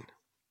deadline.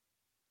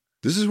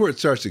 This is where it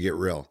starts to get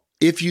real.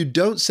 If you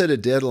don't set a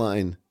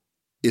deadline,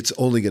 it's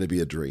only going to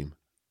be a dream.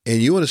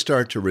 And you want to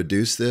start to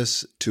reduce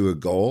this to a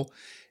goal.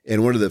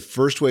 And one of the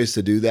first ways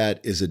to do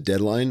that is a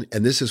deadline.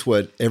 And this is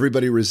what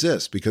everybody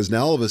resists, because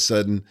now all of a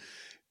sudden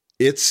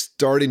it's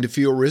starting to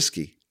feel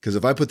risky. Because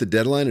if I put the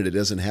deadline and it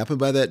doesn't happen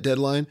by that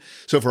deadline.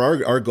 So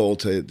for our goal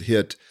to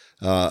hit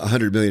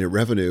 100 million in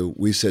revenue,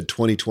 we said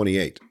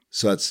 2028.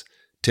 So that's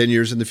 10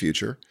 years in the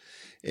future.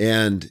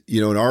 And,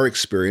 in our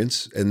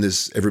experience, and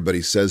this,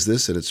 everybody says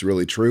this, and it's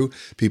really true,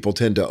 people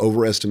tend to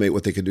overestimate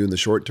what they can do in the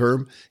short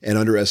term and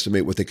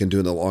underestimate what they can do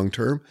in the long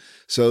term.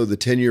 So the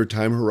 10-year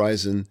time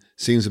horizon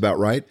seems about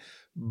right,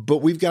 but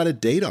we've got a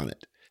date on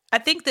it. I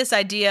think this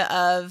idea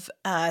of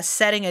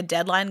setting a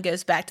deadline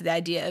goes back to the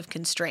idea of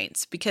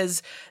constraints,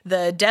 because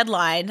the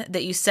deadline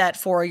that you set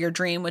for your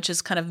dream, which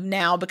is kind of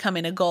now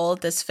becoming a goal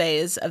at this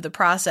phase of the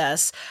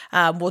process,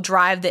 will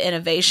drive the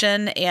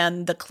innovation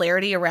and the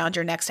clarity around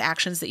your next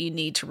actions that you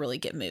need to really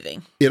get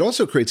moving. It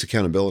also creates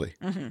accountability.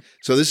 Mm-hmm.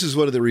 So this is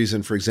one of the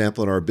reasons, for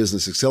example, in our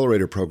Business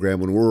Accelerator program,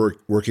 when we're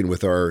working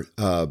with our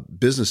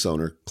business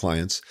owner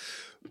clients,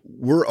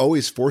 we're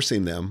always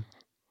forcing them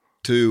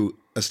to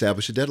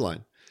establish a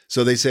deadline.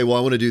 So they say, well,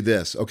 I want to do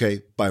this.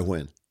 Okay, by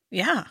when?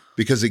 Yeah.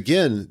 Because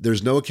again,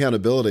 there's no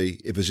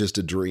accountability if it's just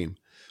a dream.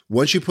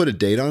 Once you put a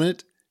date on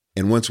it,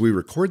 and once we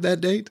record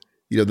that date,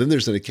 then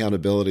there's an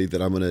accountability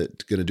that I'm going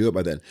to do it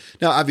by then.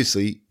 Now,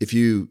 obviously,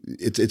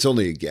 it's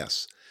only a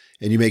guess,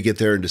 and you may get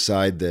there and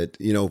decide that,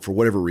 for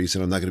whatever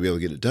reason, I'm not going to be able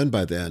to get it done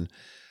by then.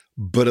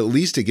 But at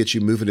least it gets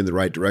you moving in the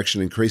right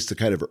direction and creates the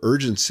kind of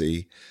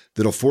urgency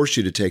that'll force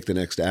you to take the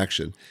next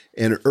action.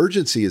 And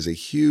urgency is a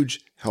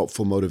huge,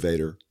 helpful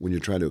motivator when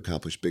you're trying to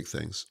accomplish big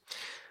things.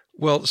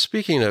 Well,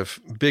 speaking of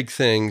big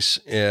things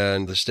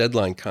and this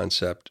deadline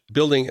concept,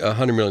 building a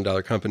 $100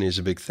 million company is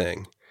a big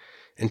thing.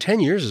 And 10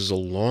 years is a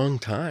long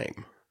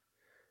time.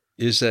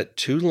 Is that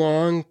too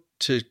long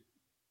to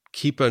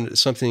keep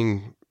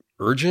something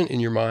urgent in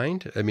your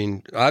mind? I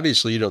mean,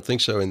 obviously you don't think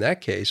so in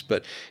that case,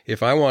 but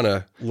if I want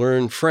to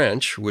learn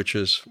French, which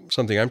is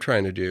something I'm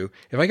trying to do,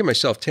 if I give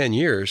myself 10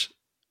 years,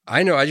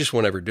 I know I just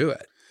won't ever do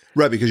it.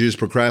 Right, because you just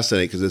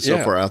procrastinate because it's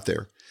so far out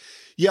there.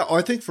 Yeah,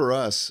 I think for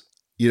us,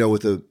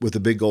 with a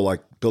big goal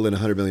like building a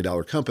 $100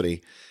 million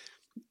company,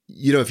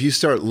 if you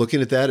start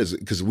looking at that, is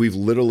because we've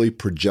literally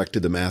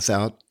projected the math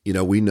out.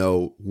 We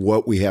know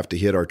what we have to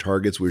hit our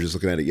targets. We were just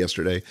looking at it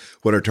yesterday,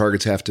 what our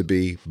targets have to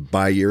be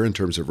by year in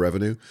terms of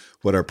revenue,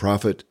 what our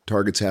profit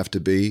targets have to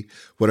be,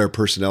 what our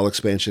personnel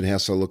expansion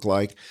has to look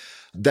like.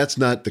 That's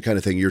not the kind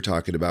of thing you're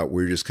talking about.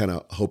 We're just kind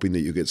of hoping that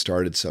you get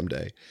started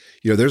someday.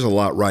 There's a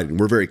lot riding.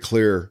 We're very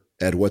clear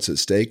at what's at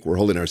stake. We're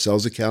holding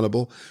ourselves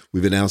accountable.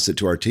 We've announced it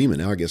to our team,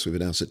 and now I guess we've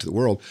announced it to the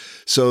world.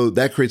 So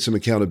that creates some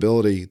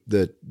accountability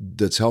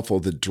that's helpful,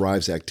 that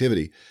drives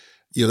activity.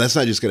 That's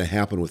not just going to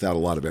happen without a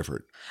lot of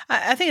effort.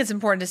 I think it's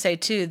important to say,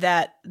 too,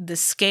 that the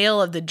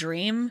scale of the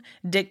dream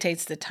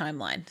dictates the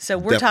timeline. So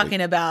we're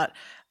talking about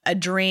a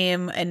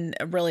dream and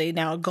really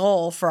now a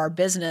goal for our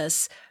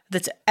business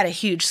that's at a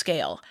huge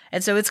scale.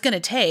 And so it's going to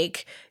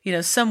take,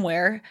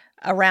 somewhere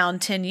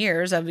around 10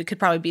 years. It could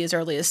probably be as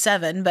early as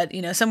 7, but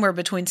somewhere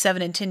between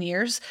 7 and 10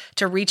 years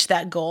to reach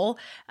that goal.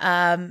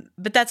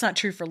 But that's not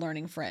true for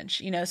learning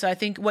French. So I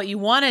think what you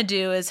want to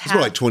do is it's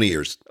more like 20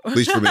 years, at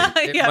least for me.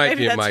 It might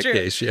be in my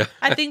case, yeah.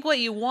 I think what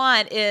you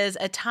want is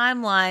a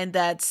timeline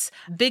that's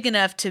big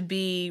enough to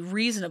be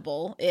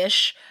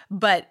reasonable-ish,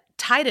 but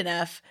tight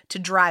enough to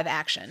drive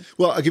action.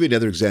 Well, I'll give you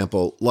another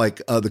example,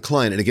 like the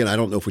client. And again, I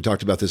don't know if we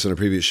talked about this in a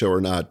previous show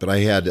or not, but I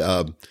had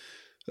a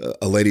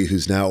lady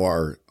who's now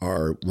our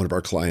one of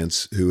our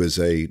clients, who is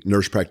a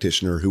nurse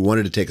practitioner who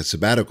wanted to take a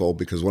sabbatical,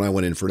 because when I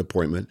went in for an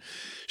appointment,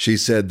 she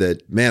said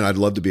that, man, I'd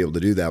love to be able to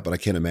do that, but I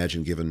can't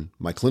imagine, given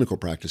my clinical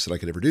practice, that I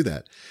could ever do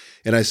that.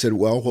 And I said,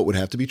 well, what would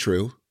have to be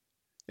true?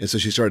 And so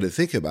she started to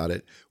think about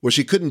it. Well,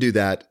 she couldn't do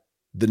that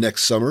the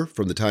next summer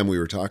from the time we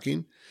were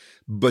talking,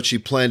 but she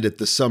planned it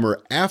the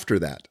summer after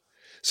that.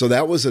 So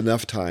that was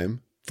enough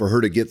time for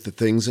her to get the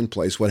things in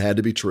place, what had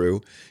to be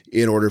true,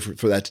 in order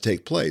for that to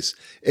take place.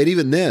 And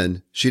even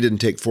then, she didn't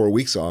take 4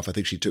 weeks off. I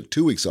think she took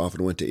 2 weeks off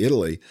and went to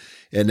Italy.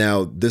 And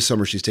now this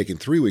summer, she's taking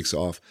 3 weeks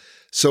off.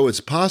 So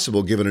it's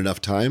possible, given enough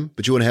time,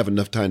 but you want to have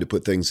enough time to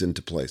put things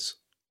into place.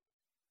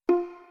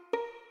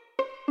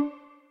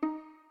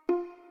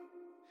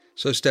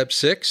 So step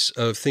 6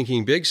 of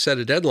thinking big, set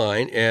a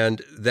deadline.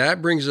 And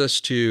that brings us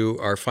to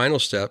our final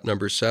step,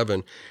 number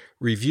 7,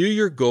 review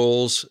your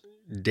goals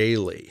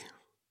daily.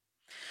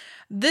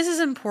 This is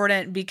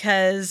important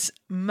because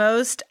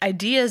most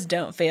ideas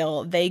don't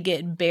fail. They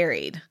get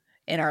buried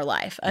in our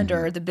life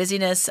under the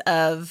busyness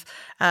of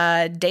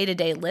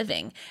day-to-day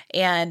living.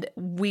 And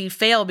we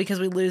fail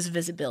because we lose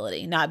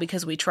visibility, not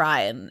because we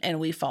try and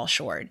we fall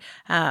short.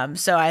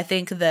 So I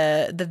think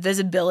the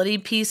visibility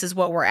piece is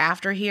what we're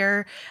after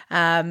here.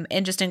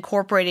 And just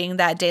incorporating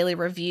that daily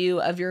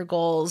review of your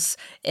goals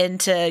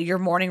into your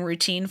morning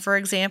routine, for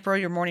example,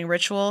 your morning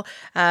ritual,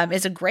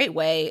 is a great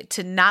way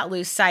to not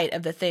lose sight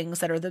of the things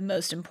that are the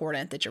most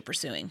important that you're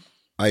pursuing.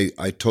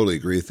 I totally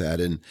agree with that.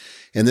 And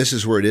this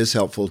is where it is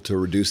helpful to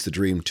reduce the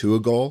dream to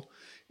a goal.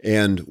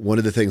 And one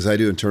of the things I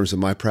do in terms of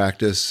my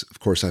practice, of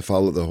course, I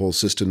follow the whole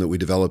system that we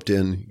developed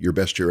in Your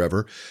Best Year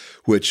Ever,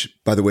 which,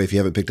 by the way, if you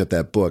haven't picked up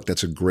that book,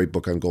 that's a great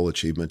book on goal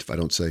achievement, if I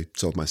don't say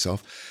so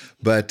myself.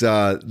 But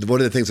one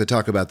of the things I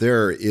talk about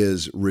there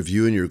is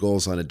reviewing your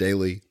goals on a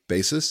daily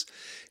basis.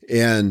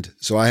 And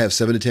so I have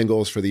 7 to 10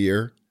 goals for the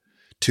year,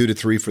 2 to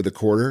 3 for the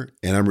quarter,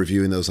 and I'm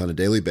reviewing those on a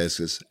daily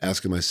basis,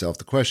 asking myself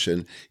the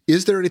question,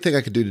 is there anything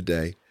I could do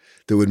today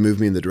that would move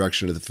me in the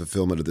direction of the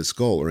fulfillment of this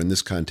goal, or in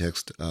this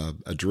context,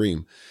 a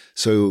dream?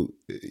 So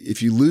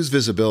if you lose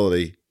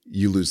visibility,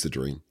 you lose the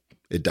dream.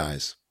 It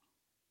dies.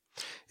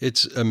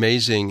 It's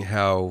amazing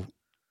how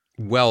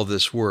well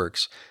this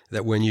works,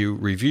 that when you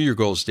review your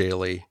goals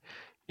daily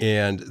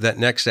and that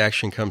next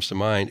action comes to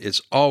mind,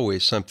 it's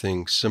always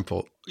something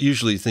simple.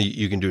 Usually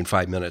you can do in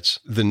 5 minutes,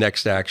 the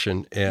next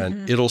action,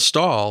 and it'll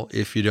stall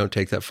if you don't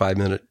take that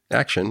 5-minute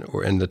action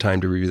and the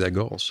time to review that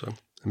goal. So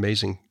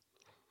amazing.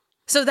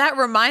 So that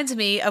reminds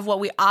me of what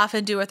we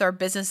often do with our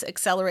Business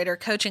Accelerator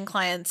coaching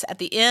clients at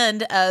the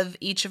end of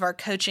each of our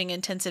coaching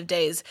intensive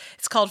days.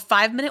 It's called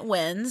 5-Minute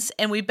Wins,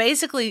 and we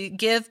basically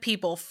give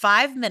people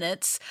 5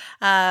 minutes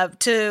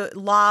to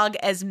log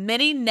as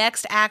many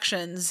next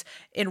actions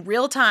in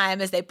real time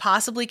as they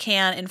possibly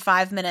can in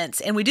 5 minutes.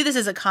 And we do this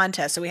as a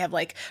contest, so we have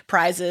like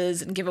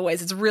prizes and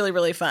giveaways. It's really,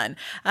 really fun.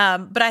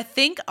 But I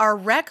think our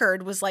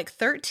record was like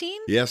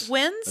 13 wins.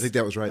 I think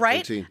that was right.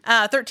 13.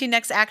 13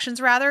 next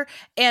actions, rather.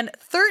 And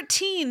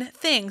 13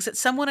 things that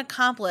someone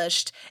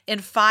accomplished in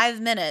 5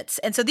 minutes.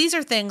 And so these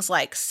are things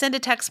like send a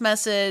text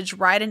message,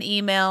 write an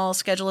email,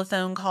 schedule a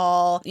phone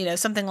call,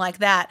 something like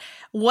that.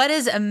 What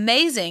is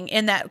amazing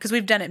in that, because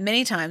we've done it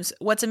many times,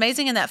 what's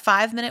amazing in that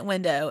 5-minute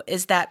window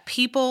is that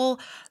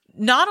people,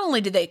 not only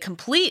do they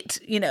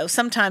complete,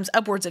 sometimes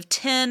upwards of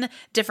 10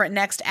 different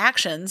next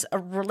actions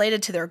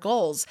related to their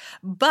goals,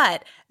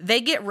 but they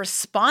get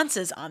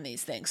responses on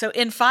these things. So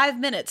in 5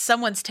 minutes,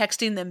 someone's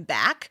texting them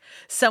back,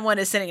 someone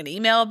is sending an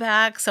email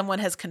back, someone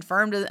has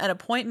confirmed an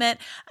appointment.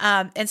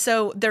 And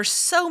so there's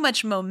so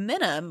much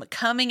momentum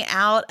coming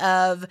out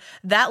of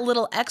that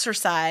little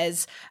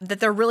exercise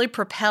that they're really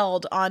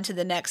propelled onto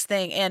the next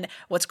thing. And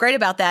what's great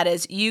about that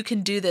is you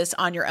can do this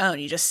on your own.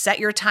 You just set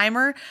your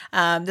timer.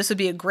 This would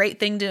be a great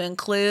thing to to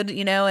include,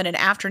 in an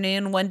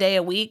afternoon, one day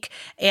a week.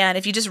 And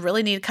if you just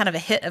really need kind of a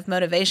hit of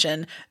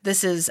motivation,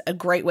 this is a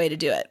great way to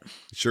do it.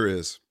 It sure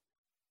is.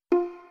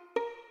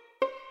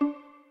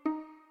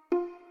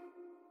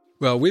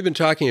 Well, we've been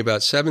talking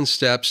about 7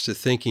 steps to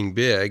thinking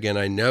big, and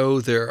I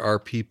know there are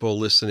people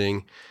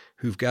listening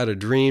who've got a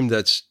dream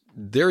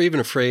they're even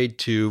afraid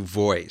to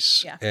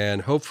voice. Yeah.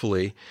 And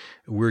hopefully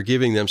we're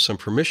giving them some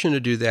permission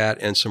to do that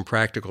and some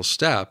practical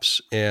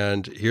steps.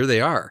 And here they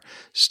are.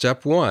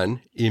 Step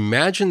 1,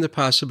 imagine the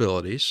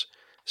possibilities.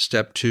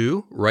 Step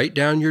 2, write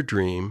down your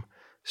dream.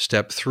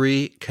 Step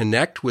 3,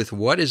 connect with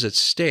what is at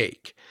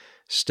stake.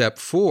 Step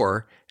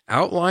 4,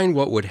 outline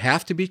what would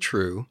have to be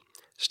true.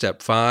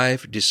 Step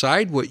 5,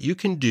 decide what you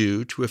can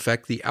do to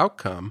affect the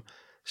outcome.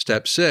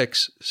 Step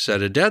 6,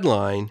 set a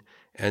deadline.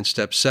 And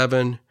step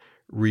 7,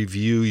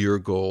 review your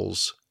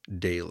goals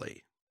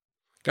daily.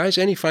 Guys,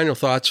 any final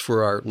thoughts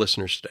for our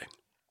listeners today?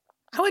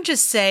 I would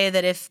just say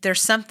that if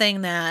there's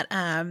something that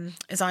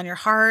is on your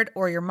heart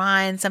or your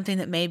mind, something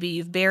that maybe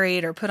you've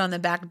buried or put on the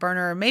back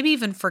burner or maybe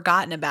even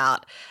forgotten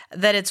about,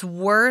 that it's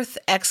worth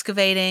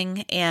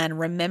excavating and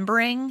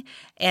remembering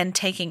and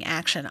taking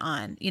action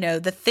on.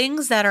 The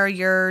things that are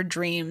your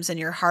dreams and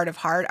your heart of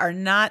heart are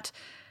not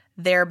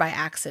there by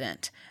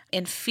accident.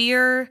 And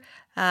fear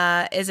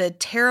is a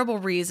terrible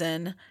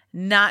reason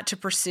not to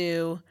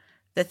pursue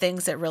the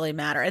things that really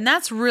matter. And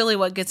that's really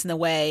what gets in the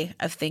way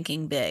of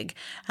thinking big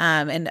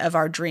and of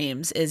our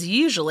dreams is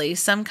usually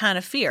some kind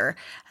of fear.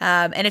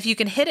 And if you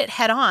can hit it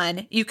head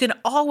on, you can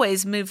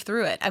always move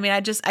through it. I mean,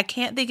 I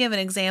can't think of an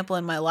example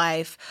in my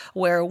life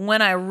where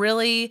when I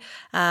really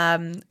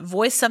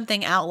voiced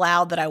something out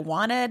loud that I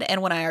wanted,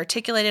 and when I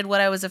articulated what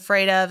I was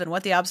afraid of and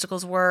what the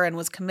obstacles were and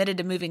was committed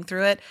to moving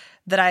through it,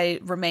 that I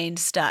remained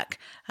stuck.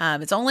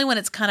 It's only when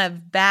it's kind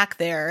of back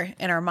there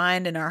in our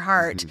mind and our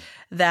heart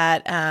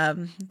that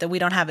we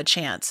don't have a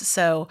chance.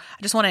 So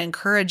I just want to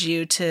encourage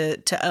you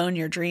to own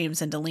your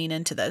dreams and to lean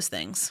into those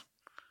things.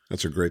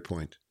 That's a great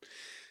point.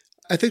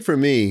 I think for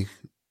me,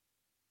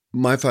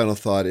 my final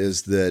thought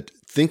is that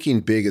thinking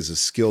big is a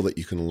skill that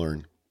you can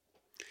learn.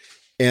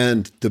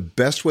 And the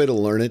best way to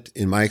learn it,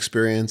 in my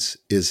experience,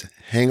 is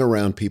hang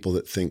around people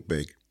that think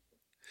big.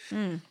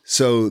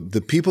 So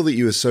the people that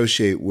you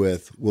associate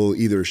with will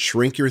either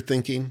shrink your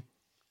thinking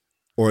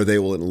or they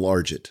will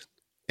enlarge it.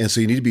 And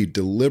so you need to be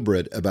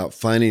deliberate about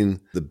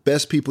finding the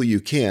best people you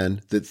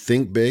can that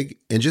think big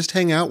and just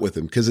hang out with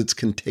them because it's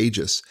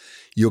contagious.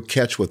 You'll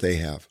catch what they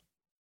have.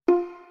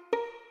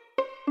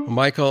 Well,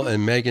 Michael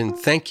and Megan,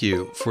 thank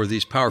you for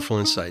these powerful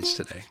insights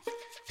today.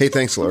 Hey,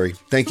 thanks, Larry.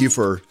 Thank you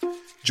for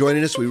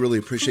joining us. We really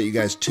appreciate you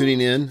guys tuning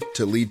in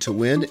to Lead to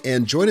Win.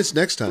 And join us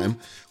next time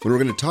when we're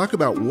going to talk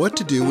about what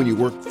to do when you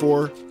work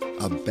for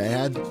a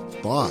bad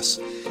boss,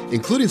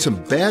 including some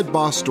bad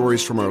boss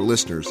stories from our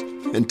listeners.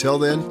 Until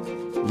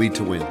then, Lead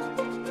to Win.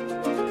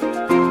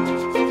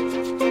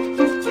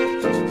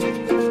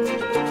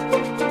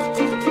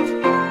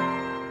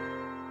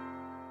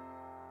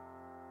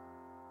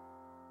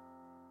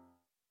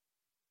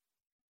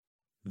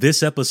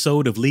 This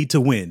episode of Lead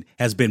to Win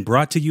has been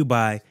brought to you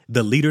by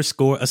the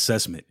LeaderScore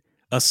Assessment,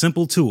 a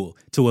simple tool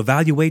to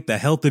evaluate the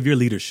health of your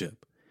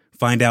leadership.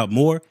 Find out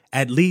more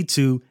at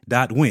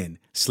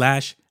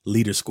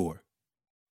lead2.win/LeaderScore.